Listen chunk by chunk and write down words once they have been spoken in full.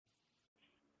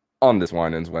On this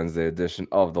Winans Wednesday edition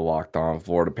of the Locked On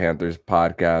Florida Panthers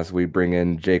podcast, we bring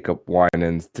in Jacob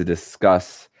Winans to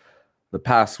discuss the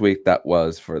past week that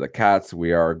was for the Cats.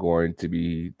 We are going to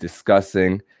be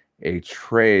discussing a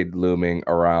trade looming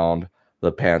around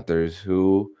the Panthers.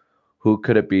 Who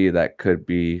could it be that could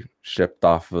be shipped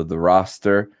off of the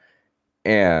roster?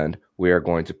 And we are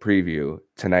going to preview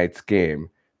tonight's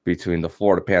game between the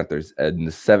Florida Panthers and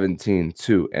the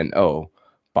 17-2-0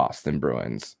 Boston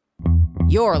Bruins.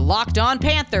 You're Locked On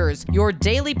Panthers, your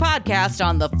daily podcast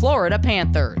on the Florida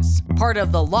Panthers. Part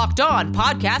of the Locked On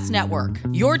Podcast Network,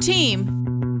 your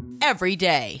team every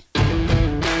day.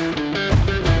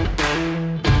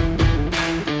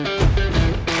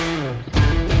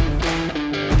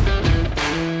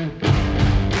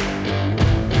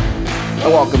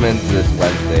 Welcome into this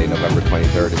Wednesday, November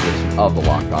 23rd edition of the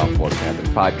Locked On Florida Panthers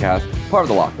podcast, part of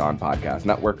the Locked On Podcast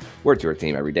Network. We're to your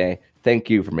team every day.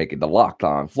 Thank you for making the Locked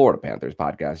On Florida Panthers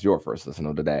podcast your first listen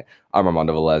of the day. I'm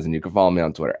Armando Velez, and you can follow me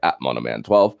on Twitter at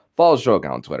Monoman12. Follow the show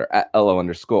account on Twitter at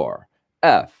LO_FLA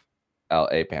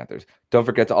Panthers. Don't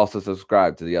forget to also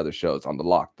subscribe to the other shows on the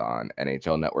Locked On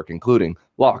NHL Network, including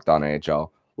Locked On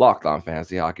NHL, Locked On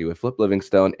Fantasy Hockey with Flip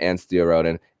Livingstone and Steve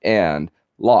Roden, and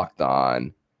Locked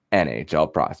On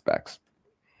NHL Prospects.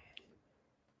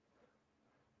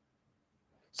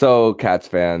 So, Cats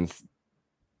fans,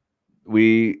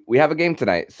 we have a game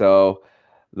tonight. So,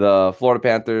 the Florida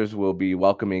Panthers will be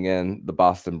welcoming in the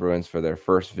Boston Bruins for their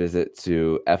first visit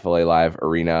to FLA Live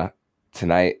Arena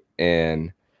tonight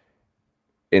in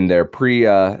their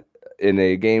in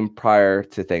a game prior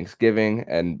to Thanksgiving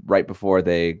and right before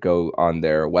they go on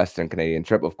their Western Canadian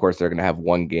trip. Of course, they're going to have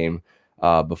one game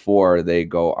before they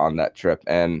go on that trip,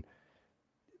 and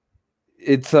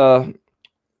it's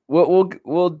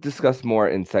we'll discuss more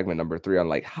in segment number 3 on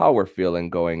like how we're feeling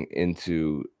going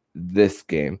into this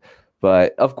game.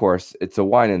 But of course, it's a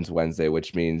Winans Wednesday,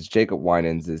 which means Jacob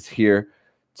Winans is here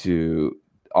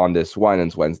on this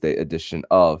Winans Wednesday edition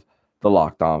of the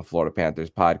Locked On Florida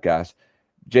Panthers podcast.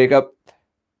 Jacob,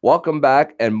 welcome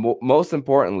back, and most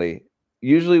importantly,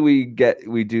 usually we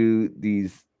do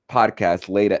these podcast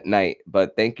late at night,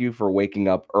 but thank you for waking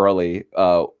up early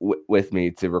with me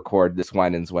to record this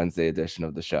Winans Wednesday edition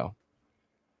of the show.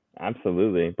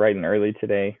 Absolutely. Bright and early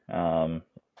today. I'm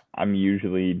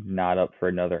usually not up for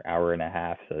another hour and a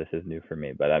half, so this is new for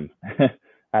me, but I'm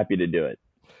happy to do it.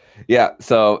 Yeah,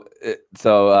 so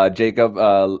Jacob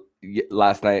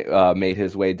last night made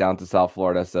his way down to South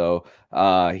Florida, so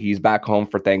he's back home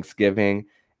for Thanksgiving,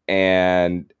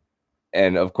 and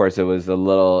of course, it was a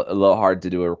little hard to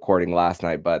do a recording last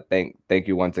night, but thank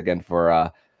you once again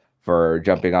for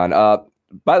jumping on.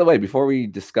 By the way, before we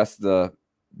discuss the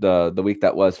week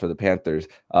that was for the Panthers,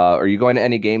 are you going to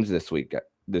any games this week?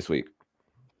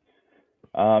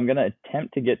 I'm gonna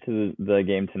attempt to get to the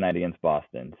game tonight against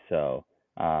Boston, so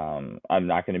I'm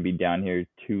not going to be down here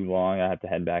too long. I have to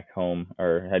head back home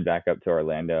or head back up to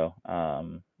Orlando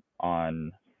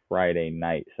on Friday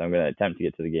night, so I'm going to attempt to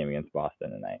get to the game against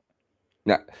Boston tonight.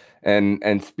 Yeah,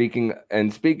 and speaking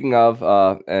of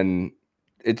and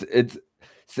it's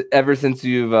ever since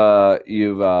you've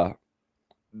your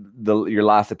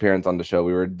last appearance on the show,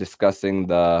 we were discussing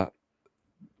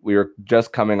we were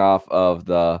just coming off of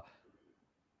the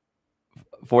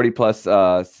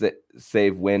 40+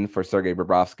 save win for Sergei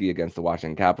Bobrovsky against the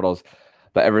Washington Capitals,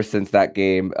 but ever since that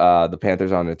game, the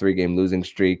Panthers are on a 3-game losing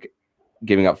streak,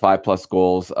 giving up 5+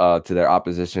 goals to their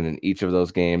opposition in each of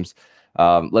those games.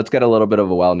 Let's get a little bit of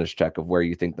a wellness check of where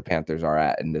you think the Panthers are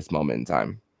at in this moment in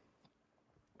time.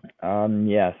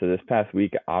 So this past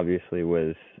week obviously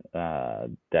was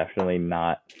definitely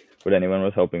not what anyone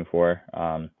was hoping for.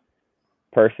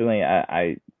 Personally,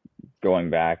 I going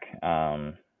back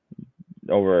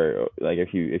over, like,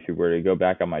 if you were to go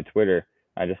back on my Twitter,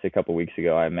 just a couple weeks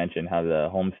ago, I mentioned how the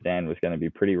homestand was going to be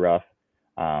pretty rough.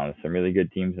 Some really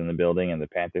good teams in the building, and the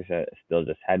Panthers still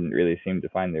just hadn't really seemed to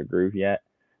find their groove yet.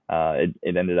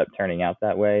 It ended up turning out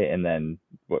that way, and then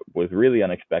what was really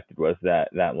unexpected was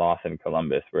that loss in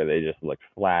Columbus, where they just looked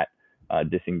flat,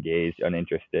 disengaged,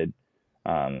 uninterested.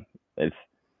 And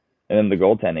then the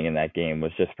goaltending in that game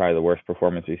was just probably the worst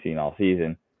performance we've seen all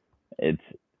season. It's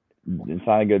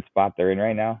not a good spot they're in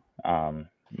right now.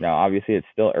 Now, obviously, it's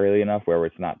still early enough where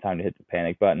it's not time to hit the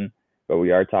panic button, but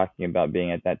we are talking about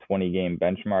being at that 20-game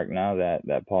benchmark now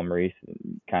that Paul Maurice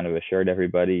kind of assured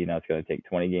everybody, it's going to take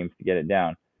 20 games to get it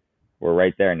down. We're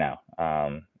right there now.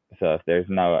 So if there's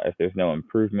no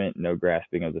improvement, no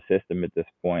grasping of the system at this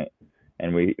point,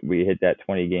 and we hit that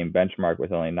 20-game benchmark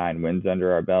with only 9 wins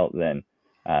under our belt, then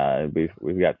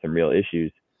we've got some real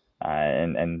issues.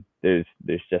 and there's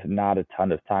just not a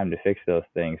ton of time to fix those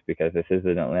things because this is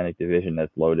an Atlantic Division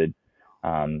that's loaded.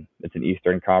 It's an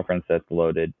Eastern Conference that's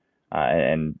loaded,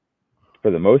 and for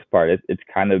the most part, it's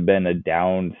kind of been a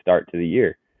down start to the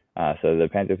year. So the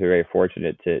Panthers are very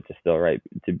fortunate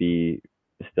to be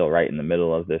still right in the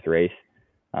middle of this race.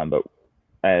 But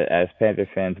as Panthers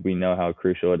fans, we know how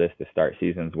crucial it is to start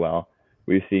seasons well.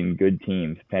 We've seen good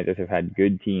teams. Panthers have had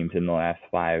good teams in the last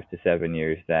 5 to 7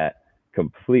 years that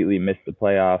completely missed the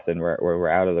playoffs and were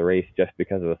out of the race just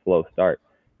because of a slow start.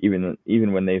 Even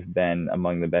when they've been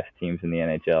among the best teams in the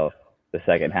NHL, the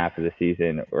second half of the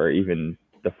season or even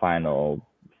the final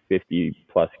 50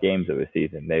 plus games of a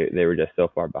season, they were just so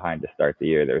far behind to start the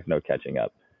year. There was no catching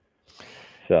up.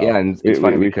 So yeah, and it's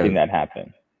funny we've seen that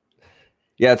happen.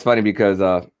 Yeah, it's funny because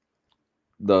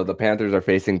the Panthers are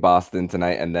facing Boston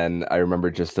tonight, and then I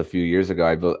remember just a few years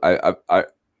ago,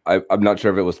 I'm not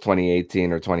sure if it was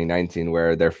 2018 or 2019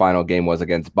 where their final game was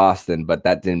against Boston, but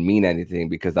that didn't mean anything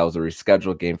because that was a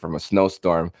rescheduled game from a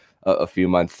snowstorm a few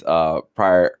months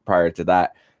prior to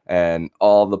that, and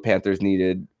all the Panthers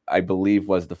needed, I believe,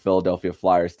 was the Philadelphia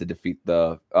Flyers to defeat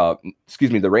the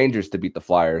Rangers to beat the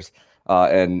Flyers,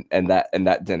 and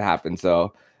that didn't happen.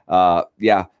 So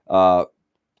you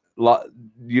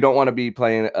don't want to be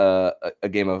playing a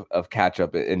game of catch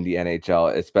up in the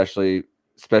NHL, especially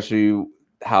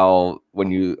how when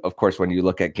you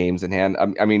look at games in hand.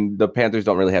 I mean, the Panthers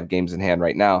don't really have games in hand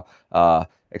right now,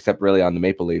 except really on the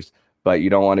Maple Leafs. But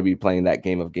you don't want to be playing that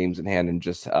game of games in hand and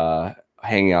just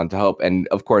hanging on to hope. And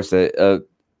of course,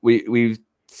 we've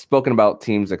spoken about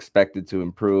teams expected to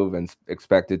improve and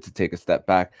expected to take a step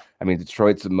back. I mean,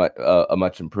 Detroit's a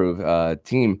much improved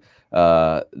team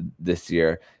this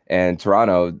year, and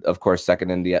Toronto, of course, second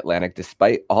in the Atlantic,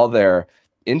 despite all their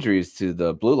injuries to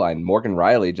the blue line. Morgan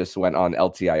Rielly just went on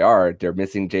LTIR. They're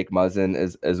missing Jake Muzzin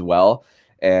as well,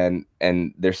 and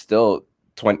they're still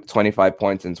 25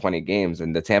 points in 20 games.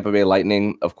 And the Tampa Bay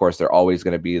Lightning, of course, they're always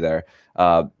going to be there,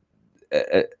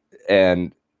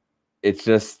 and it's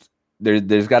just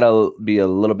there's got to be a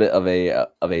little bit of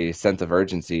a sense of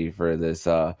urgency for this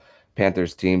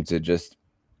Panthers team to just.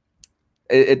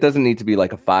 It doesn't need to be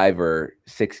like a 5 or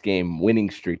 6 game winning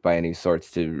streak by any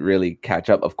sorts to really catch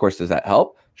up. Of course, does that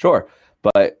help? Sure.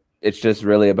 But it's just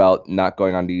really about not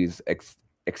going on these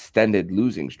extended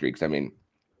losing streaks. I mean,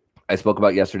 I spoke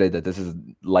about yesterday that this is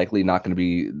likely not going to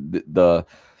be the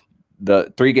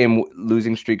 3-game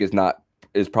losing streak is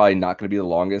probably not going to be the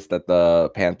longest that the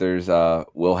Panthers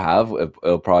will have.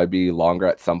 It'll probably be longer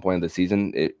at some point in the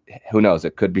season. Who knows?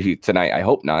 It could be tonight. I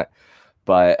hope not.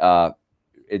 But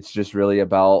it's just really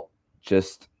about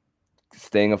just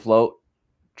staying afloat,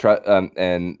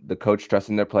 and the coach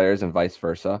trusting their players and vice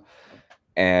versa.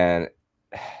 And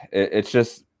it's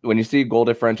just when you see goal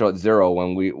differential at 0,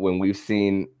 when we've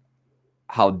seen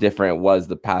how different it was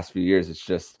the past few years, it's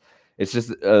just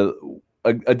a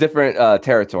different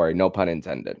territory, no pun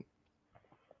intended.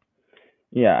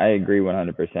 Yeah, I agree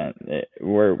 100%.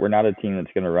 We're not a team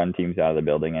that's going to run teams out of the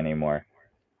building anymore.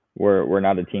 We're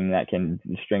not a team that can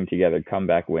string together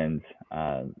comeback wins.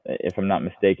 If I'm not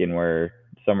mistaken, we're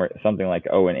something like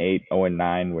 0-8,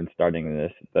 0-9 when starting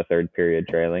the third period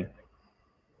trailing.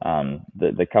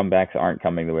 The comebacks aren't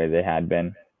coming the way they had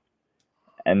been,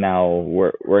 and now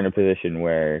we're in a position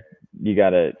where you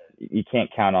can't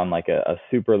count on like a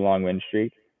super long win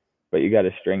streak, but you got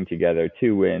to string together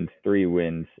 2 wins, 3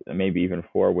 wins, maybe even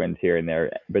 4 wins here and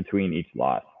there between each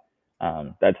loss.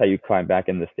 That's how you climb back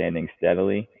in the standings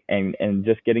steadily and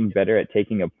just getting better at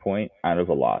taking a point out of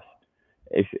a loss.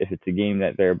 If it's a game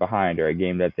that they're behind or a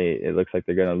game that it looks like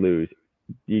they're going to lose,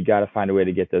 you got to find a way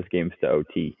to get those games to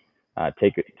OT.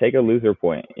 Take a loser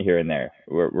point here and there.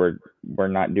 We're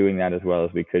not doing that as well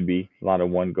as we could be. A lot of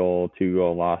 1-goal,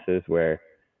 2-goal losses where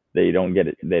they don't get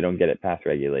it past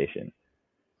regulation.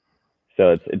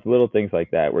 So it's little things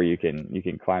like that where you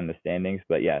can climb the standings.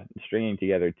 But yeah, stringing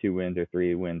together 2 wins or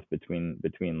 3 wins between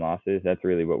losses, that's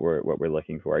really what we're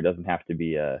looking for. It doesn't have to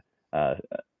be a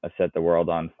set the world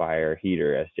on fire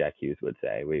heater, as Jack Hughes would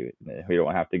say. We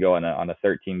don't have to go on a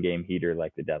 13-game heater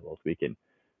like the Devils. We can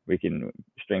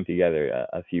string together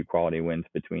a few quality wins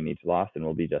between each loss, and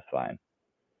we'll be just fine.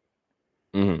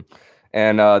 Mm-hmm.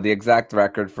 And the exact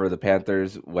record for the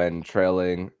Panthers when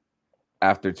trailing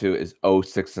after 2 is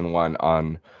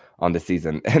 0-6-1 on the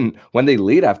season, and when they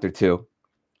lead after 2,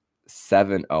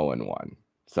 7-0-1.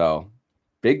 So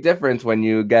big difference when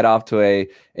you get off to a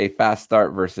fast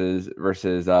start versus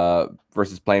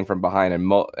playing from behind,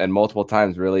 and multiple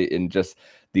times really in just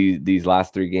these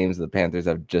last 3 games the Panthers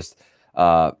have just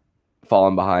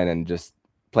fallen behind and just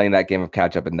playing that game of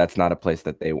catch up, and that's not a place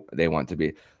that they want to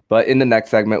be. But in the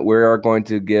next segment, we are going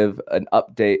to give an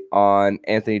update on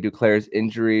Anthony Duclair's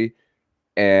injury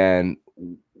and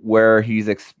where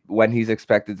when he's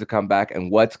expected to come back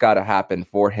and what's got to happen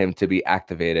for him to be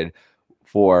activated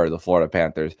for the Florida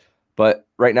Panthers. But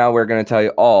right now, we're going to tell you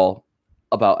all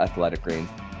about Athletic Greens.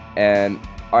 And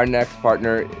our next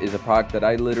partner is a product that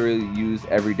I literally use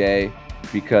every day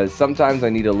because sometimes I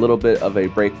need a little bit of a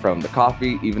break from the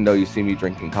coffee, even though you see me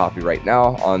drinking coffee right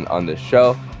now on this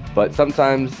show. But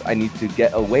sometimes I need to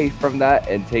get away from that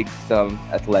and take some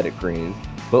Athletic Greens.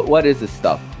 But what is this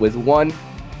stuff? With one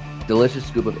delicious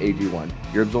scoop of AG1,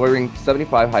 you're absorbing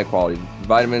 75 high-quality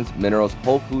vitamins, minerals,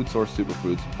 whole food source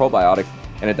superfoods, probiotics,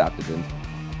 and adaptogens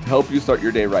to help you start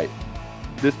your day right.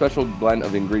 This special blend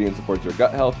of ingredients supports your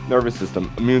gut health, nervous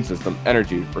system, immune system,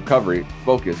 energy, recovery,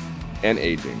 focus, and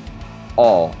aging.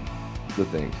 All the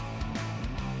things.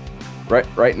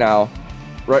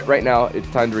 Right now, it's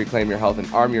time to reclaim your health and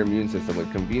arm your immune system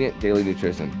with convenient daily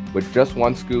nutrition. With just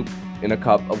one scoop in a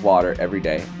cup of water every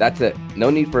day. That's it.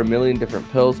 No need for a million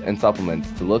different pills and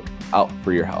supplements to look out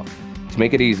for your health. To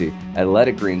make it easy,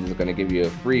 Athletic Greens is going to give you a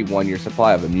free 1-year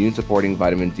supply of immune-supporting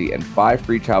vitamin D and 5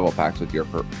 free travel packs with your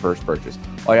first purchase.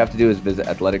 All you have to do is visit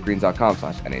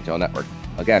athleticgreens.com/NHL Network.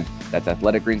 Again, that's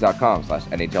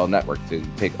athleticgreens.com/NHL Network to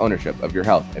take ownership of your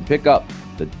health and pick up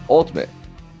the ultimate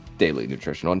daily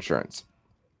nutritional insurance.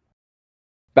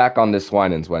 Back on this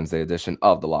Winans Wednesday edition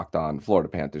of the Locked On Florida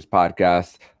Panthers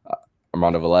podcast.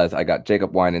 Armando Velez. I got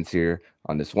Jacob Winans here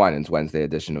on this Winans Wednesday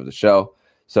edition of the show.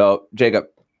 So, Jacob,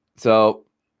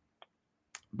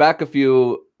 back a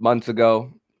few months ago,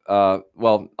 a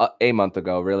month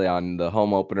ago, really, on the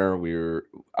home opener,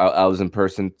 I was in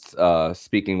person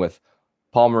speaking with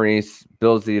Paul Maurice,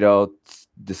 Bill Zito,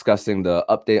 discussing the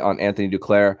update on Anthony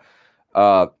Duclair.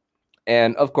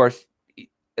 And of course,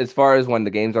 as far as when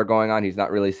the games are going on, he's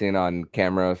not really seen on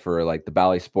camera for like the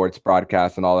Bally Sports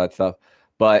broadcast and all that stuff.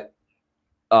 But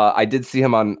I did see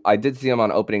him on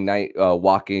opening night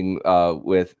walking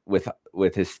with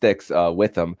his sticks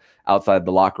with him outside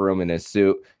the locker room in his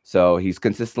suit. So he's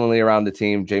consistently around the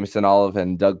team. Jameson Olive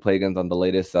and Doug Plagans on the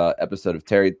latest episode of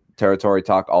Territory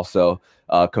Talk also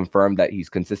confirmed that he's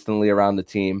consistently around the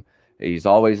team. He's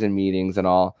always in meetings and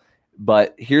all.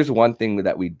 But here's one thing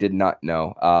that we did not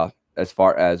know as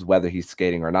far as whether he's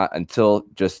skating or not until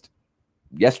just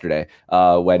yesterday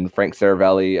when Frank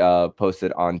Saravelli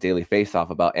posted on Daily Faceoff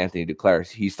about Anthony Duclair.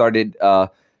 He started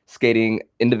skating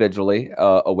individually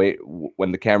away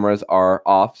when the cameras are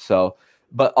off. So,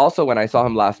 but also when I saw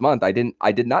him last month, I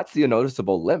did not see a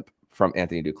noticeable limp from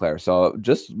Anthony Duclair. So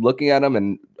just looking at him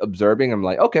and observing, I'm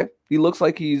like, okay, he looks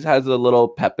like he has a little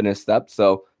pep in his step.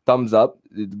 So thumbs up,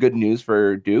 good news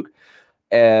for Duke.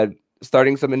 And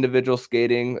starting some individual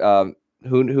skating.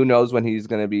 Who knows when he's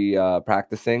going to be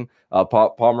practicing?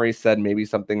 Paul Maurice said maybe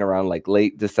something around like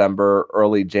late December,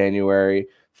 early January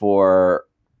for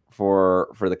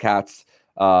the Cats.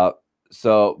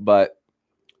 But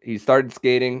he started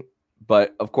skating.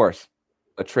 But of course,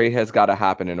 a trade has got to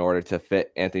happen in order to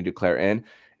fit Anthony Duclair in.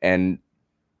 And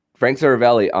Frank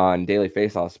Saravelli on Daily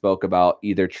Faceoff spoke about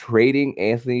either trading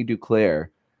Anthony Duclair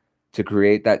to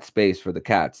create that space for the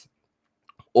Cats,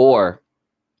 or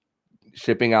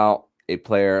shipping out a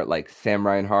player like Sam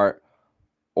Reinhart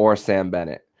or Sam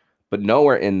Bennett. But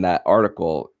nowhere in that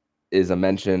article is a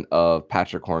mention of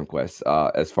Patrick Hornquist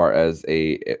as far as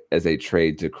a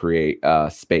trade to create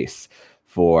space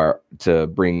to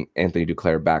bring Anthony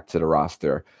Duclair back to the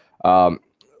roster. I'm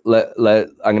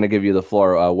going to give you the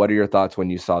floor. What are your thoughts when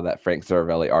you saw that Frank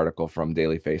Saravelli article from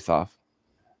Daily Faceoff?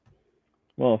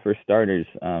 Well, for starters,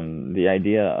 the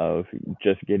idea of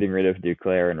just getting rid of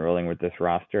Duclair and rolling with this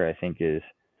roster, I think is,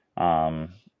 I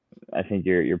think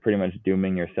you're pretty much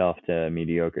dooming yourself to a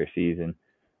mediocre season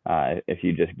if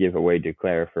you just give away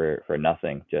Duclair for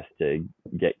nothing just to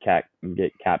get cap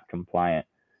compliant.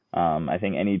 I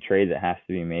think any trade that has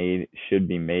to be made should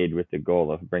be made with the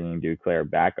goal of bringing Duclair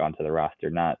back onto the roster,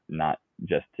 not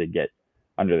just to get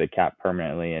under the cap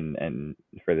permanently and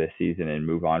for this season and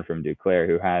move on from Duclair,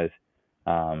 who has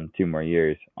 2 more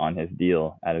years on his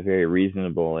deal at a very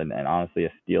reasonable and honestly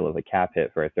a steal of a cap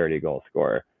hit for a 30-goal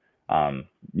scorer.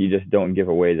 You just don't give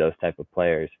away those type of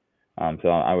players. So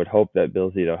I would hope that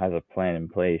Bill Zito has a plan in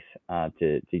place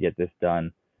to get this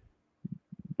done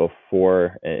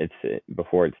before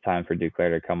it's time for Duclair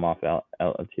to come off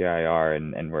LTIR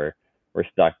and we're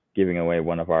stuck giving away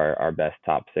one of our best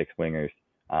top 6 wingers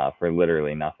for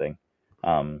literally nothing.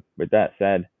 With that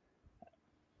said,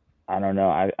 I don't know.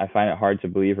 I find it hard to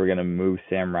believe we're going to move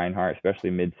Sam Reinhart, especially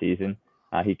mid-season.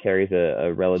 He carries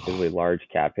a relatively large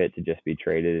cap hit to just be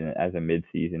traded as a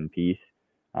mid-season piece.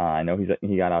 I know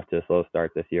he got off to a slow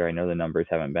start this year. I know the numbers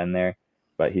haven't been there,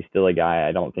 but he's still a guy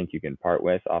I don't think you can part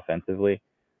with offensively,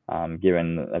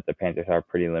 given that the Panthers are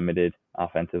pretty limited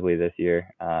offensively this year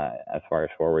as far as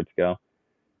forwards go.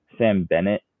 Sam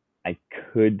Bennett, I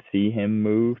could see him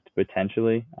moved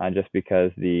potentially, just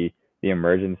because the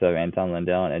emergence of Anton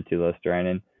Lundell and Eetu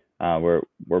Luostarinen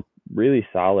were really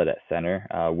solid at center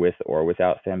with or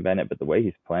without Sam Bennett, but the way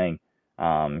he's playing,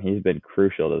 he's been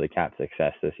crucial to the Caps'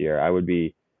 success this year. I'd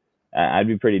be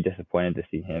pretty disappointed to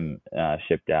see him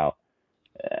shipped out.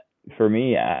 For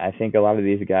me, I think a lot of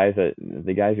these guys,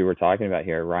 the guys who we're talking about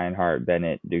here, Reinhart,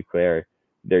 Bennett, Duclair,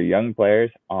 they're young players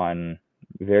on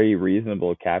very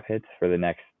reasonable cap hits for the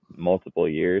next multiple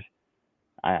years.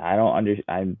 I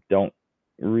don't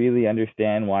really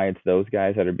understand why it's those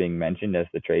guys that are being mentioned as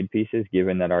the trade pieces,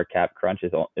 given that our cap crunch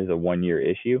is a 1 year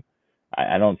issue.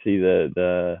 I don't see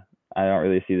I don't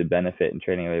really see the benefit in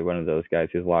trading away one of those guys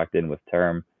who's locked in with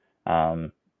term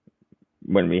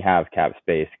when we have cap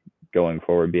space going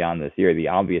forward beyond this year. The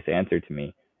obvious answer to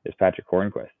me is Patrick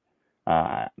Hornqvist.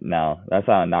 Now, that's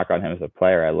not a knock on him as a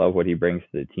player. I love what he brings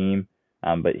to the team,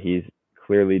 but he's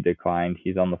clearly declined.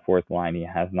 He's on the fourth line. He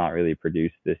has not really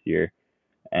produced this year,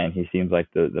 and he seems like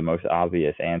the most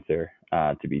obvious answer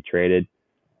to be traded.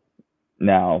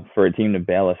 Now, for a team to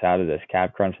bail us out of this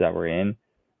cap crunch that we're in,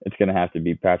 it's going to have to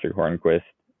be Patrick Hornqvist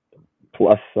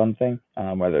plus something,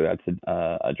 whether that's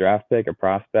a draft pick, a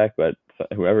prospect, but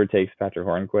whoever takes Patrick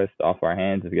Hornqvist off our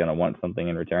hands is going to want something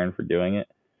in return for doing it.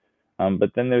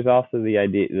 But then there's also the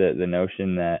idea, the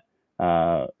notion that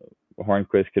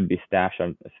Hornqvist could be stashed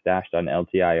on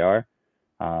LTIR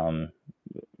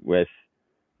with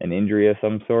an injury of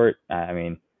some sort. I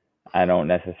mean, I don't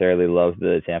necessarily love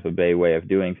the Tampa Bay way of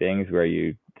doing things, where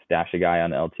you stash a guy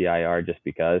on LTIR just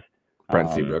because.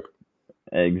 Brent Seabrook.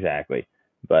 Exactly.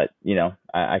 But,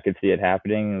 I could see it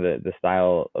happening. The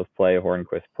style of play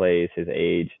Hornqvist plays, his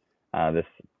age, this,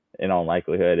 in all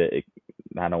likelihood,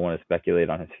 I don't want to speculate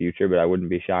on his future, but I wouldn't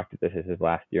be shocked if this is his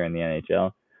last year in the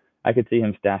NHL. I could see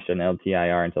him stashed on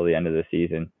LTIR until the end of the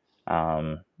season,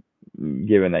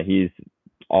 given that he's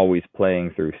always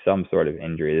playing through some sort of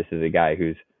injury. This is a guy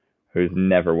who's he's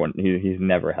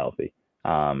never healthy.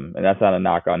 And that's not a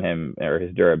knock on him or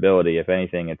his durability. If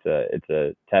anything, it's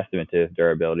a testament to his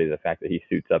durability, the fact that he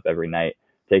suits up every night,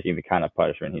 taking the kind of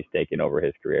punishment he's taken over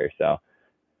his career. So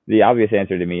the obvious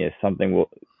answer to me is something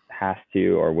has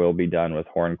to or will be done with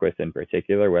Hornqvist in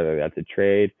particular, whether that's a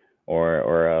trade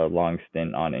or a long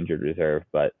stint on injured reserve.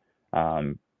 But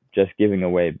just giving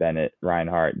away Bennett,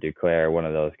 Reinhart, Duclair, one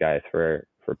of those guys for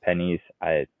pennies,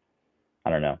 I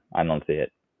don't know. I don't see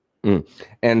it.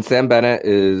 And Sam Bennett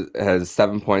has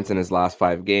 7 points in his last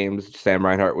 5 games. Sam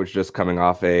Reinhart was just coming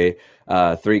off a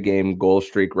 3-game goal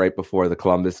streak right before the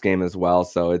Columbus game as well.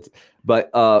 So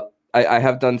I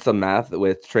have done some math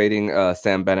with trading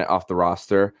Sam Bennett off the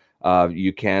roster.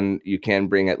 You can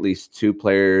bring at least 2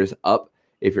 players up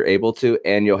if you're able to,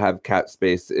 and you'll have cap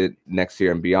space next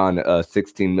year and beyond,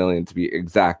 $16 million to be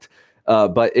exact.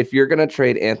 But if you're going to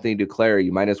trade Anthony Duclair,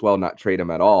 you might as well not trade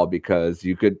him at all, because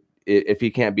you could, if he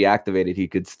can't be activated, he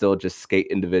could still just skate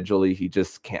individually. He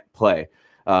just can't play.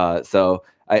 So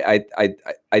I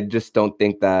just don't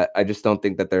think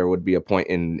that there would be a point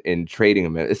in trading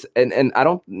him. And I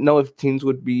don't know if teams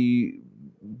would be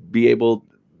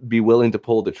willing to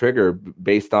pull the trigger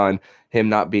based on him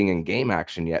not being in game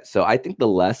action yet. So I think the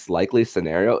less likely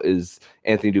scenario is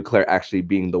Anthony Duclair actually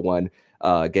being the one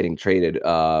getting traded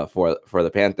for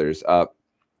the Panthers.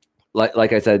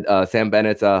 Like I said, Sam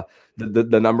Bennett's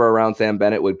the number around Sam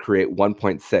Bennett would create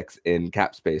 1.6 in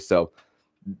cap space. So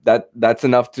that's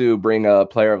enough to bring a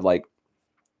player of like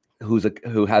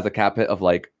who has a cap hit of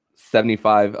like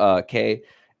 75K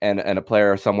and a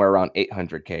player somewhere around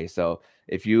 800K. So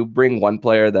if you bring one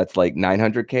player that's like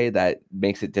 900K, that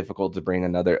makes it difficult to bring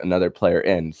another player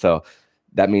in. So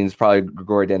that means probably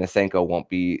Grigory Denisenko won't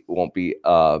be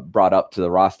brought up to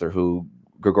the roster. Who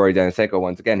Grigory Denisenko,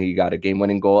 once again, he got a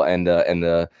game-winning goal and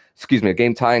a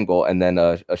game-tying goal, and then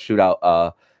a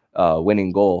shootout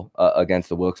winning goal against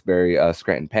the Wilkes-Barre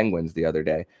Scranton Penguins the other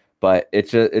day. But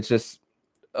it's just,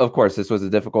 of course, this was a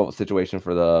difficult situation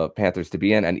for the Panthers to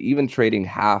be in, and even trading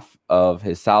half of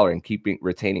his salary and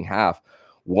retaining half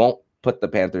won't put the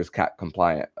Panthers cap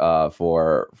compliant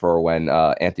for when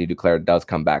Anthony Duclair does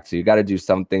come back. So you got to do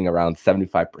something around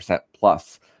 75%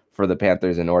 plus for the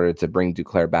Panthers in order to bring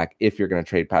Duclair back if you're going to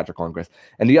trade Patrick Hornqvist.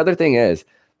 And the other thing is,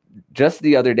 just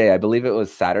the other day, I believe it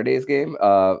was Saturday's game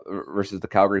versus the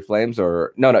Calgary Flames, it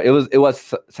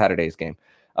was Saturday's game.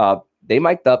 They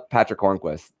mic'd up Patrick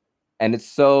Hornqvist, and it's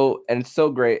so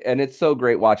great, and it's so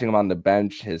great watching him on the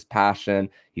bench. His passion,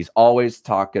 he's always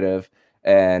talkative,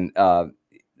 and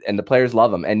the players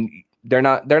love him, and they're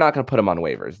not going to put him on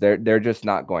waivers. They're just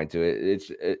not going to.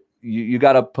 You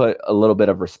got to put a little bit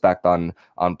of respect on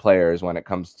players when it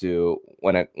comes to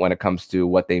when it comes to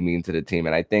what they mean to the team,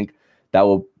 and I think that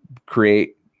will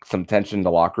create some tension in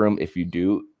the locker room if you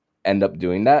do end up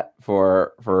doing that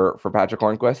for Patrick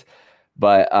Hornquist.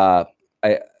 But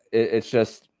it's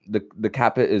just the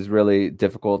cap hit is really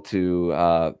difficult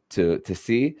to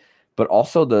see. But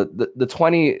also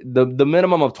the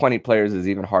minimum of 20 players is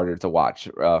even harder to watch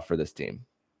for this team.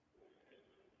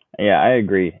 Yeah, I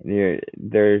agree.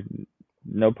 They're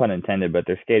no pun intended, but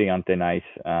they're skating on thin ice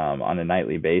on a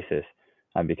nightly basis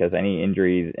because any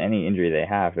injury they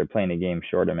have, they're playing a game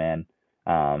short of man.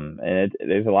 And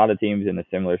there's a lot of teams in a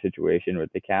similar situation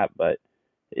with the cap, but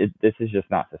this is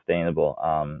just not sustainable.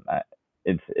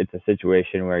 It's a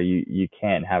situation where you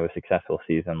can't have a successful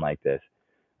season like this,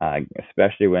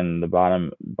 especially when the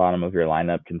bottom of your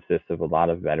lineup consists of a lot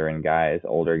of veteran guys,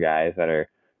 older guys that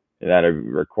are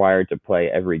required to play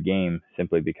every game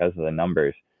simply because of the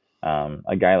numbers.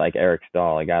 A guy like Eric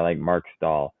Staal, a guy like Mark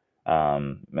Staal,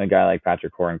 a guy like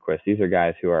Patrick Hornquist. These are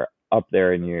guys who are up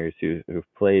there in years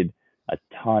who've played a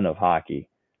ton of hockey.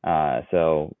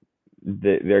 So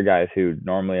they're guys who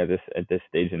normally at this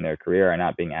stage in their career are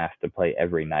not being asked to play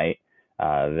every night.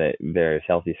 There's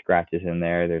healthy scratches in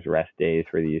there. There's rest days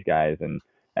for these guys,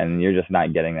 and you're just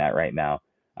not getting that right now.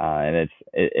 And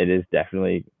it is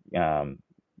definitely to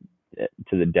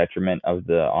the detriment of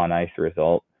the on ice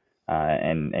result.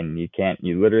 And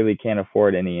you literally can't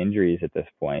afford any injuries at this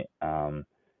point,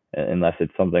 unless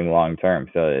it's something long term.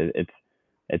 So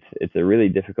it's a really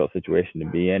difficult situation to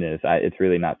be in, and it's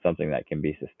really not something that can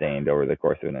be sustained over the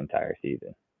course of an entire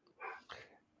season.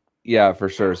 Yeah, for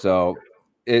sure. So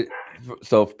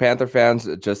Panther fans,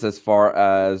 just as far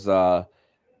as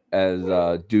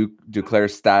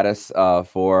Duclair's status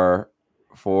for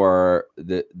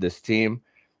this team,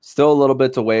 still a little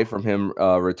bit away from him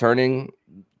returning.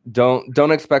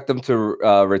 Don't expect him to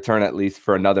return at least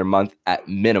for another month at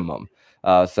minimum.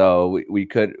 So we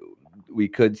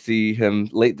could see him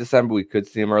late December. We could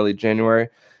see him early January.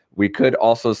 We could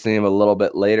also see him a little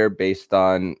bit later based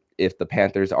on if the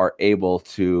Panthers are able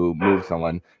to move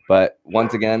someone. But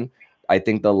once again, I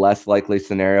think the less likely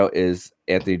scenario is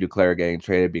Anthony Duclair getting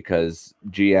traded because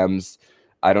GMs,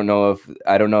 I don't know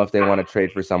if they want to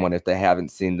trade for someone if they haven't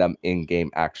seen them in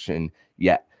game action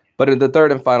yet. But in the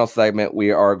third and final segment,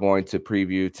 we are going to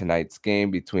preview tonight's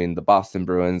game between the Boston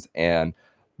Bruins and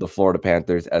the Florida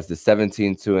Panthers, as the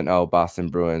 17-2-0 Boston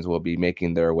Bruins will be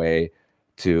making their way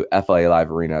to FLA Live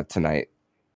Arena tonight.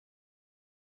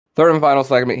 Third and final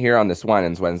segment here on this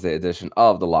Winans Wednesday edition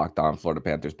of the Locked On Florida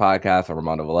Panthers podcast. I'm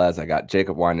Armando Velez. I got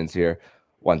Jacob Winans here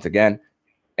once again.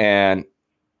 And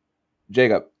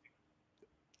Jacob,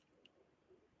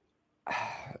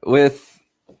 with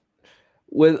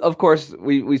of course,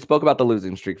 we spoke about the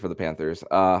losing streak for the Panthers.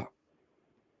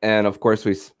 And of course,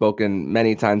 we've spoken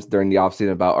many times during the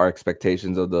offseason about our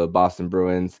expectations of the Boston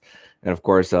Bruins. And of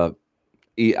course, I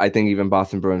think even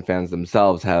Boston Bruin fans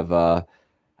themselves have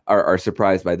are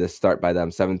surprised by this start by them,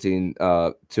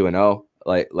 17-2-0.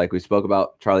 Like we spoke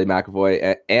about, Charlie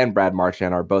McAvoy and Brad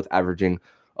Marchand are both averaging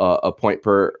a point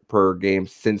per game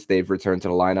since they've returned to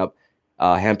the lineup.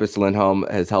 Hampus Lindholm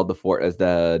has held the fort as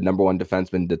the number one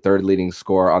defenseman, the third leading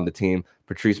scorer on the team.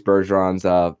 Patrice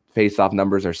Bergeron's face-off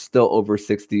numbers are still over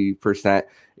 60%,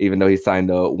 even though he signed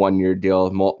a one-year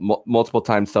deal. Multiple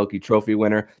time Selke Trophy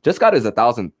winner. Just got his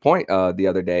 1,000th point the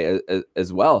other day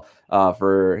as well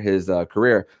for his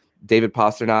career. David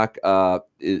Pastrnak,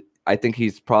 I think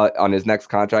he's probably on his next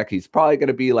contract. He's probably going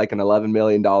to be like an $11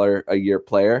 million a year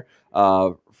player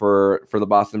for the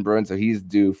Boston Bruins. So he's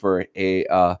due for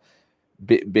a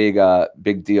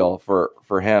big deal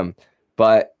for him.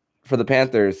 But for the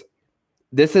Panthers,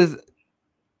 this is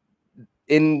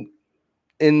in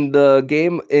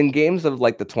games of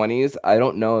like the 20s. I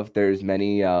don't know if there's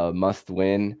many must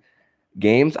win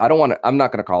games. I'm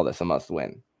not going to call this a must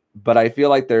win, but I feel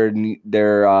like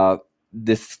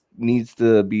this needs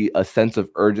to be a sense of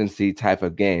urgency type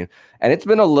of game. And it's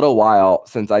been a little while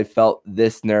since I felt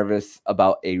this nervous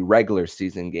about a regular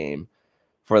season game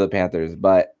for the Panthers.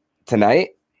 But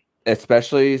tonight,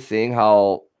 especially seeing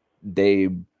how they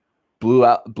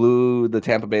blew the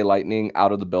Tampa Bay Lightning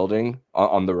out of the building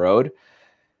on the road,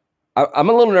 I'm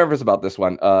a little nervous about this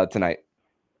one tonight.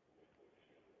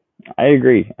 I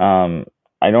agree.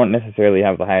 I don't necessarily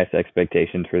have the highest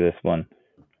expectations for this one.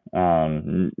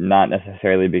 Not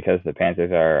necessarily because the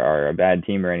Panthers are a bad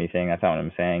team or anything. That's not what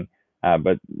I'm saying.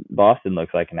 But Boston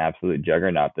looks like an absolute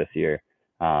juggernaut this year.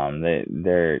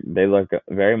 They look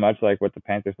very much like what the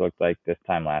Panthers looked like this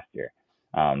time last year.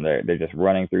 They're just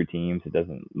running through teams. It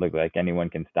doesn't look like anyone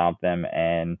can stop them.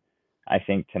 And I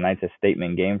think tonight's a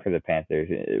statement game for the Panthers,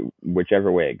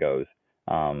 whichever way it goes.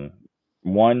 Um,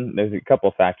 One, there's a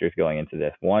couple factors going into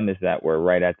this. One is that we're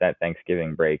right at that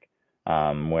Thanksgiving break,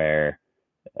 where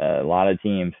a lot of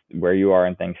teams, where you are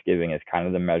in Thanksgiving is kind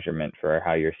of the measurement for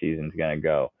how your season's going to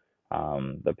go.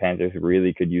 The Panthers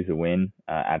really could use a win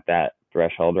at that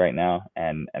threshold right now,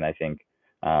 and I think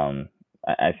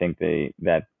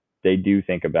they do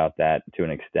think about that to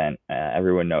an extent.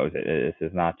 Everyone knows it. This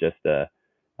is not just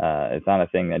it's not a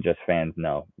thing that just fans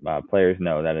know. Players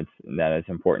know that it's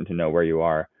important to know where you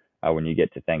are when you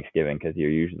get to Thanksgiving, because you're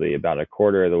usually about a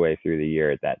quarter of the way through the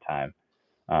year at that time.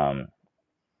 Um,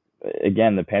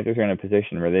 Again, the Panthers are in a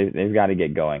position where they've got to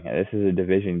get going. This is a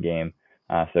division game,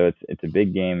 so it's a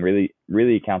big game.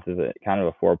 Really counts as a kind of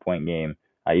a 4-point game.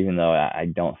 Even though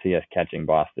I don't see us catching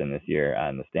Boston this year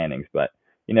in the standings, but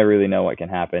you never really know what can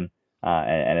happen.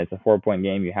 And it's a 4-point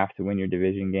game. You have to win your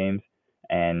division games,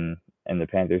 and the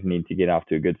Panthers need to get off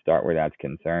to a good start where that's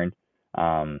concerned,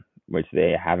 which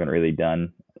they haven't really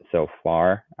done so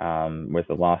far, with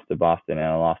a loss to Boston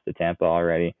and a loss to Tampa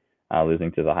already.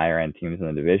 Losing to the higher end teams in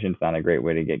the division is not a great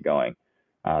way to get going.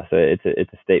 So it's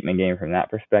a statement game from that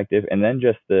perspective, and then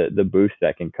just the boost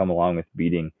that can come along with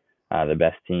beating the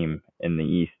best team in the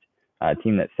East. A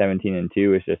team that's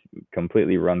 17-2 is just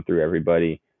completely run through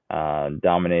everybody.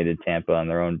 Dominated Tampa in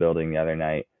their own building the other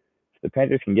night. If the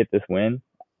Panthers can get this win,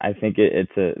 I think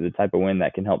it's the type of win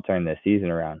that can help turn this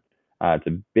season around. It's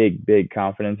a big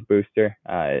confidence booster.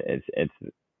 It's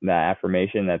the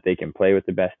affirmation that they can play with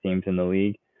the best teams in the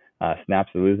league. Snaps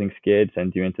the losing skid,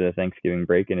 sends you into the Thanksgiving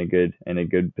break in a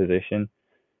good position,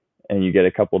 and you get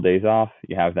a couple days off.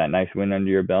 You have that nice win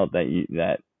under your belt that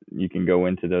you can go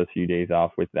into those few days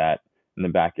off with that in the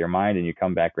back of your mind, and you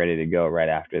come back ready to go right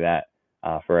after that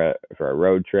for a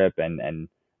road trip and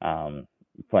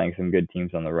playing some good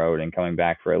teams on the road and coming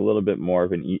back for a little bit more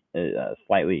of a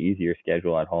slightly easier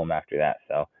schedule at home after that.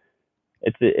 So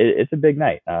it's a big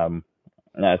night.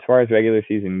 As far as regular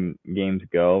season games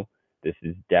go, this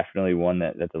is definitely one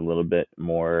that's a little bit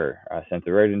more sense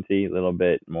of urgency, a little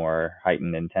bit more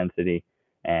heightened intensity,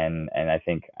 and I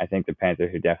think the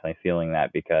Panthers are definitely feeling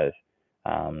that because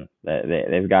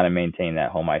they've got to maintain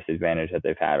that home ice advantage that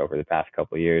they've had over the past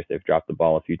couple of years. They've dropped the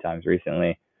ball a few times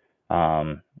recently.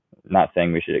 Not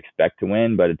saying we should expect to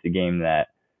win, but it's a game that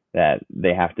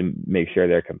they have to make sure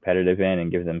they're competitive in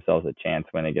and give themselves a chance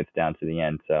when it gets down to the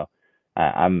end. So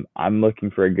I'm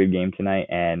looking for a good game tonight,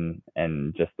 and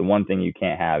just the one thing you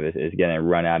can't have is getting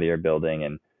run out of your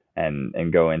building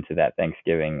and go into that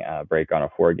Thanksgiving break on a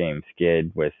 4-game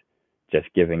skid with just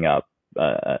giving up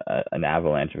an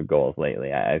avalanche of goals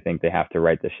lately. I think they have to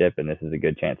right the ship, and this is a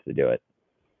good chance to do it.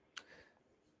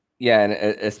 Yeah, and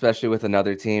especially with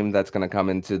another team that's going to come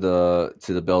into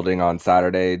the building on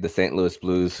Saturday, the St. Louis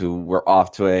Blues, who were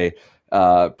off to a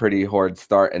pretty horrid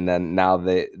start, and then now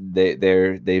they've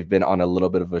been on a little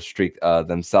bit of a streak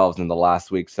themselves in the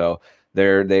last week. So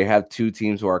they have two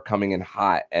teams who are coming in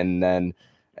hot, and then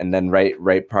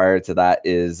right prior to that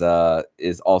is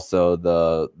also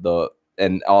the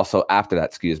and also after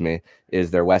that, is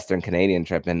their Western Canadian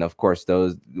trip. And of course,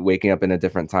 those waking up in a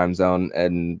different time zone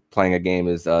and playing a game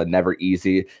is never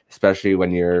easy, especially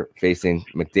when you're facing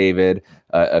McDavid,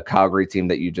 a Calgary team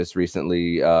that you just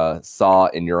recently saw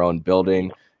in your own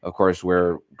building. Of course,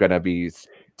 we're going to be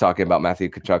talking about Matthew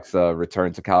Tkachuk's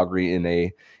return to Calgary in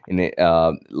a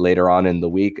later on in the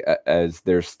week, as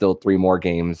there's still 3 more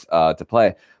games to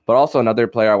play. But also another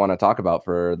player I want to talk about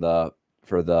for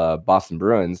the Boston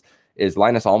Bruins is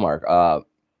Linus Ullmark.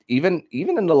 Even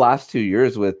in the last 2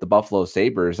 years with the Buffalo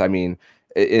Sabres, I mean,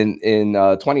 in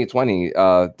 2020,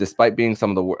 despite being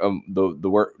some of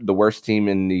the worst team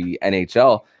in the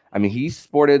NHL, I mean, he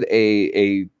sported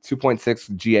a 2.6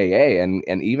 GAA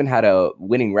and even had a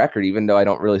winning record, even though I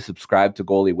don't really subscribe to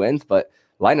goalie wins. But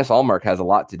Linus Ullmark has a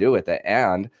lot to do with it,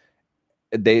 and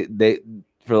they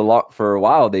for a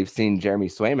while they've seen Jeremy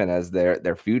Swayman as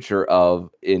their future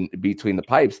in between the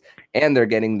pipes, and they're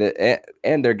getting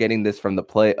this from the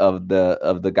play of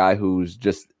the guy who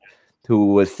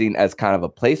was seen as kind of a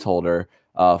placeholder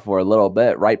for a little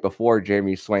bit right before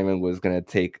Jeremy Swayman was going to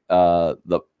take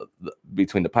the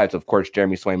between the pipes. Of course,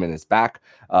 Jeremy Swayman is back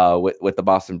with the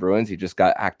Boston Bruins. He just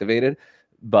got activated,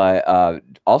 but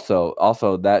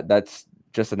also that's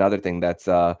just another thing that's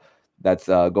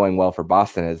going well for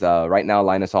Boston is right now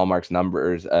Linus Ullmark's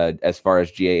numbers as far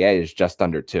as GAA is just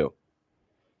under 2.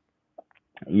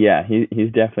 Yeah,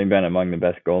 he's definitely been among the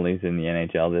best goalies in the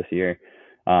NHL this year.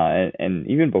 And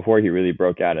even before he really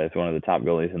broke out as one of the top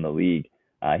goalies in the league,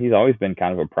 he's always been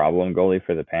kind of a problem goalie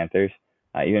for the Panthers.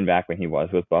 even back when he was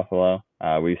with Buffalo.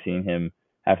 We've seen him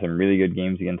have some really good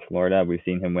games against Florida. We've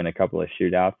seen him win a couple of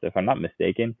shootouts. If I'm not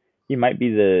mistaken, he might be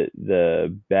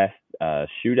the best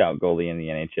shootout goalie in the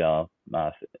NHL,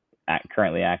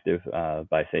 currently active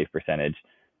by save percentage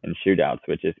in shootouts,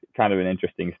 which is kind of an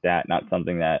interesting stat. Not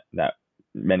something that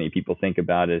many people think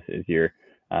about is your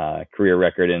career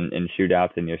record in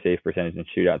shootouts and your save percentage in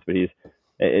shootouts, but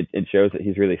it shows that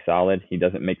he's really solid. He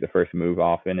doesn't make the first move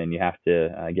often, and you have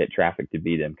to get traffic to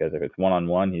beat him, because if it's one on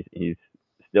one, he's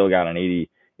still got an 80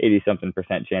 something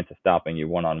percent chance of stopping you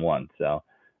one on one. So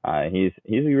he's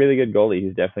a really good goalie.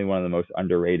 He's definitely one of the most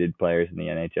underrated players in the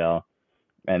NHL,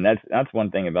 and that's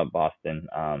one thing about Boston.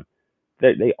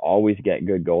 They always get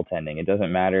good goaltending. It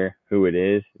doesn't matter who it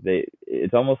is.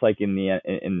 It's almost like in the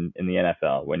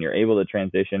NFL, when you're able to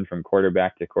transition from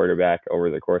quarterback to quarterback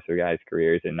over the course of guys'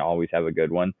 careers and always have a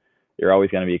good one, you're always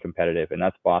going to be competitive, and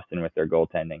that's Boston with their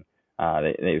goaltending.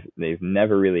 They've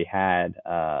never really had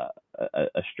a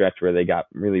stretch where they got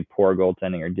really poor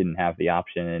goaltending or didn't have the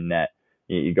option in net.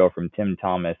 You go from Tim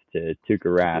Thomas to Tuukka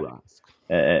Rask,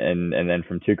 and then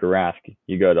from Tuukka Rask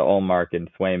you go to Ullmark and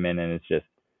Swayman, and it's just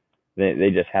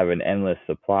they just have an endless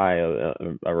supply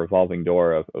of a revolving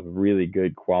door of really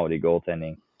good quality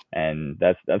goaltending, and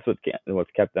that's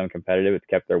what's kept them competitive. It's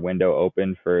kept their window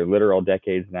open for literal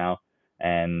decades now,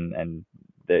 and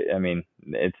I mean,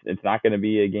 it's not going to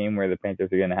be a game where the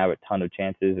Panthers are going to have a ton of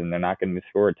chances and they're not going to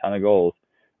score a ton of goals.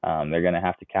 They're going to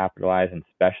have to capitalize in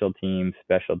special teams.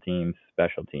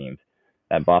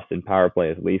 That Boston power play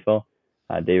is lethal.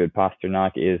 David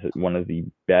Pastrnak is one of the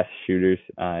best shooters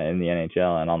in the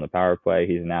NHL, and on the power play,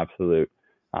 he's an absolute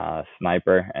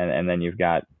sniper. And then you've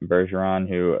got Bergeron,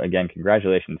 who, again,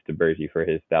 congratulations to Bergie for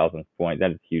his 1,000th point.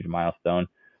 That is a huge milestone.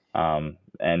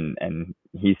 And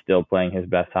he's still playing his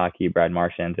best hockey. Brad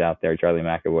Marchand's out there. Charlie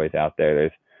McAvoy's out there.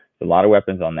 There's a lot of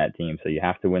weapons on that team, so you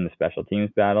have to win the special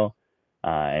teams battle.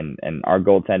 And our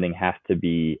goaltending has to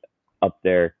be up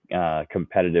there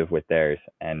competitive with theirs,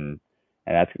 and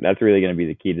that's really going to be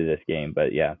the key to this game.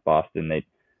 But yeah, Boston,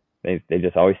 they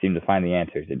just always seem to find the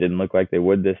answers. It didn't look like they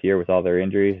would this year with all their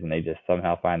injuries, and they just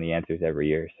somehow find the answers every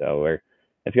year. So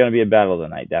it's going to be a battle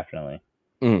tonight, definitely.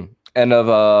 And of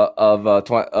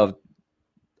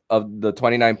the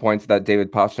 29 points that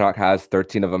David Pastrnak has,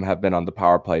 13 of them have been on the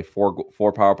power play.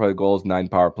 Four power play goals, 9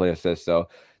 power play assists. So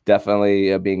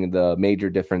definitely being the major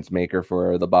difference maker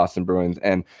for the Boston Bruins.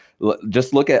 And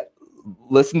just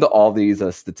listen to all these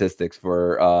statistics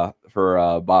for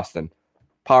Boston.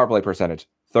 Power play percentage,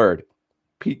 third.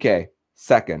 PK,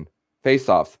 second.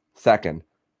 Faceoffs, second.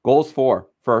 Goals for,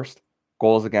 first.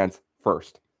 Goals against,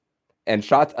 first. And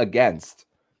shots against,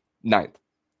 ninth.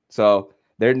 So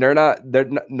they're not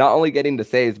only getting the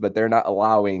saves, but they're not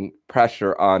allowing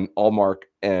pressure on Ullmark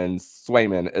and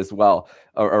Swayman as well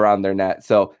around their net.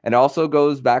 So, and it also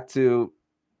goes back to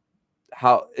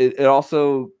how it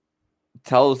also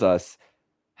tells us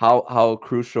how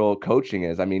crucial coaching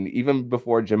is. I mean, even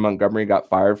before Jim Montgomery got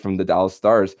fired from the Dallas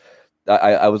Stars,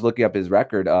 I was looking up his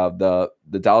record. The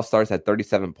Dallas Stars had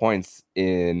 37 points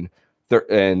in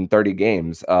 30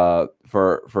 games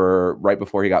for right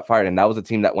before he got fired, and that was a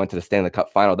team that went to the Stanley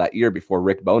Cup final that year before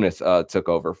Rick Bowness took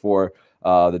over for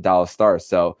the Dallas Stars.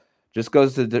 So just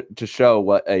goes to show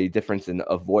what a difference in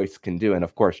a voice can do. And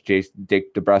of course, Jake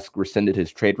DeBrusk rescinded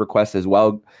his trade request as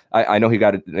well. I know he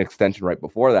got an extension right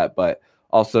before that, but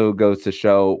also goes to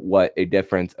show what a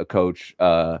difference a coach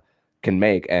can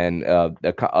make, and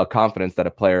a confidence that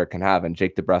a player can have. And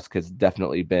Jake DeBrusk has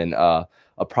definitely been a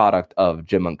product of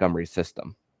Jim Montgomery's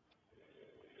system.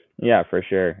 Yeah, for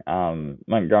sure.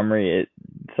 Montgomery,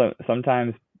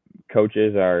 sometimes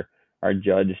coaches are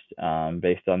judged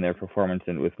based on their performance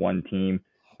with one team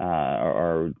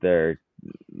or their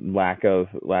lack of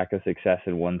success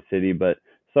in one city, but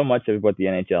so much of what the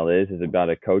NHL is about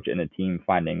a coach and a team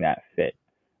finding that fit.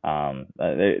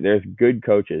 There's good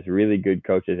coaches, really good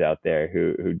coaches out there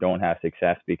who don't have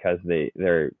success because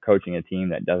they're coaching a team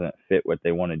that doesn't fit what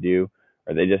they want to do,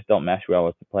 or they just don't mesh well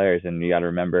with the players. And you got to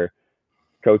remember,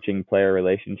 coaching player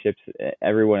relationships,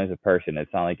 everyone is a person.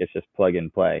 It's not like it's just plug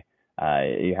and play.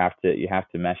 You have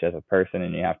to mesh as a person,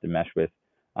 and you have to mesh with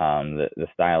the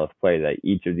style of play that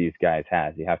each of these guys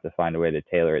has. You have to find a way to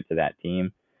tailor it to that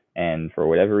team. And for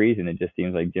whatever reason, it just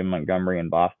seems like Jim Montgomery and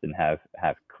Boston have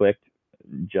clicked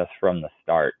just from the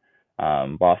start.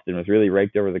 Boston was really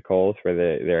raked over the coals for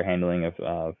their handling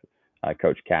of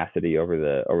Coach Cassidy over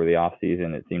the off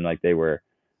season. It seemed like they were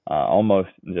almost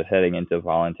just heading into a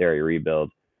voluntary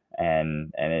rebuild,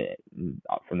 and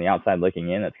from the outside looking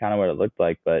in, that's kind of what it looked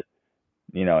like. But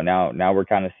now we're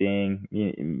kind of seeing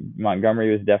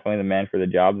Montgomery was definitely the man for the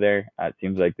job there. It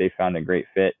seems like they found a great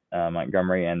fit,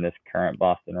 Montgomery and this current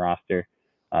Boston roster.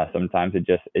 Sometimes it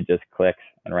just clicks,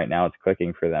 and right now it's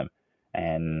clicking for them.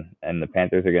 And the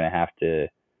Panthers are going to have to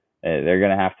they're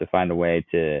going to have to find a way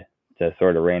to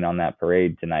sort of rain on that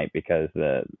parade tonight, because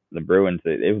the Bruins,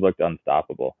 they've looked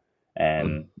unstoppable,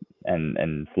 and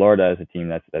Florida is a team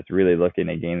that's really looking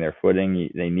to gain their footing.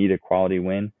 They need a quality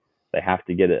win. They have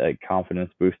to get a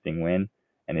confidence boosting win,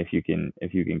 and if you can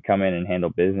come in and handle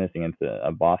business against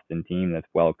a Boston team that's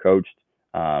well coached,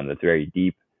 that's very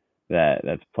deep,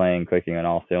 that's clicking on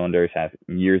all cylinders, has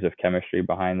years of chemistry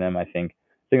behind them, I think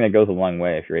that goes a long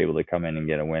way if you're able to come in and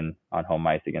get a win on home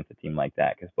ice against a team like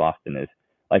that, because Boston is,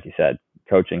 like you said,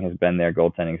 coaching has been there,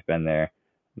 goaltending's been there.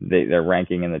 They're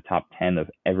ranking in the top 10 of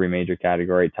every major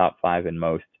category, top 5 in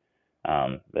most.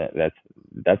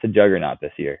 That's a juggernaut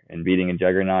this year, and beating a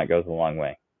juggernaut goes a long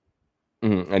way.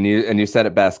 Mm-hmm. And you said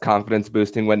it best, confidence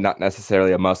boosting win, not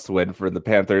necessarily a must win for the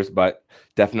Panthers, but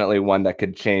definitely one that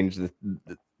could change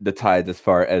the tides as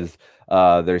far as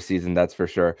their season, that's for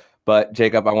sure. But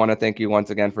Jacob, I want to thank you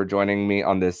once again for joining me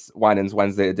on this Winans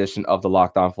Wednesday edition of the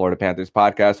Locked On Florida Panthers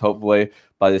podcast. Hopefully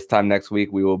by this time next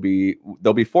week, there'll be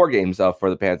 4 games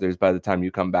for the Panthers by the time you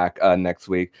come back next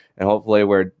week. And hopefully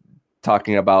we're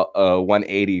talking about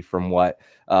 180 from what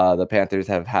the Panthers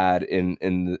have had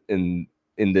in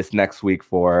this next week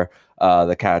for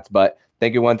the Cats. But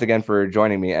thank you once again for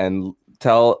joining me, and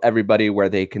tell everybody where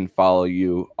they can follow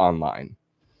you online.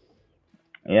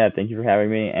 Yeah, thank you for having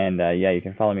me. And you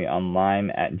can follow me online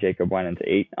at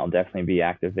JacobWinans8. I'll definitely be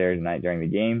active there tonight during the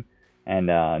game. And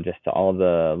just to all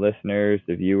the listeners,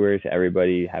 the viewers,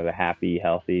 everybody, have a happy,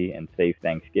 healthy, and safe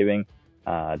Thanksgiving.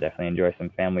 Definitely enjoy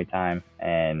some family time,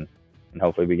 and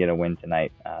hopefully we get a win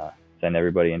tonight. Send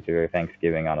everybody into their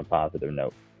Thanksgiving on a positive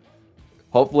note.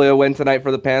 Hopefully a win tonight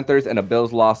for the Panthers, and a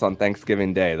Bills loss on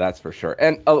Thanksgiving Day. That's for sure.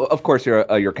 And of course, you're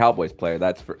a Cowboys player.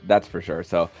 That's for sure.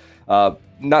 So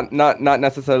not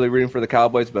necessarily rooting for the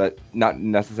Cowboys, but not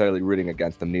necessarily rooting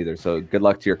against them neither. So good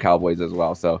luck to your Cowboys as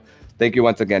well. So thank you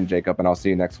once again, Jacob, and I'll see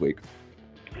you next week.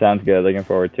 Sounds good. Looking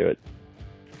forward to it.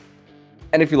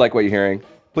 And if you like what you're hearing,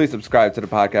 please subscribe to the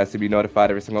podcast to be notified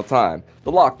every single time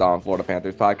the Locked On Florida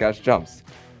Panthers podcast jumps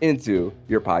into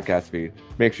your podcast feed.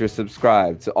 Make sure to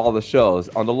subscribe to all the shows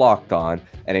on the Locked On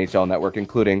NHL network,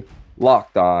 including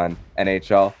Locked On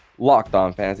NHL, Locked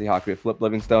On Fantasy Hockey with Flip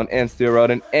Livingstone and Steel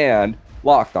Roden, and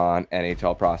Locked On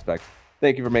NHL Prospects.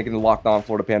 Thank you for making the Locked On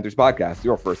Florida Panthers podcast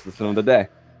your first listen of the day.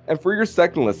 And for your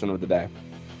second listen of the day,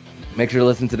 make sure to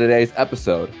listen to today's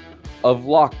episode of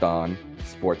Locked On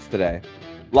Sports Today.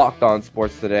 Locked On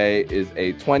Sports Today is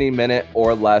a 20-minute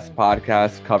or less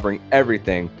podcast covering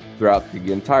everything throughout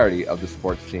the entirety of the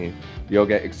sports scene. You'll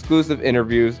get exclusive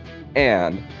interviews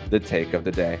and the take of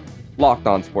the day. Locked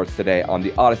On Sports Today on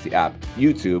the Odyssey app,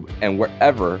 YouTube, and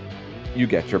wherever you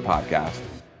get your podcast.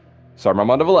 So I'm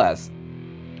Armando Velez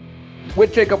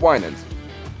with Jacob Winans,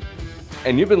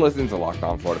 and you've been listening to Locked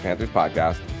On Florida Panthers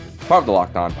podcast, part of the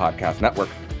Locked On Podcast Network,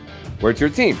 where it's your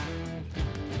team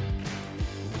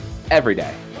every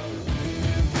day.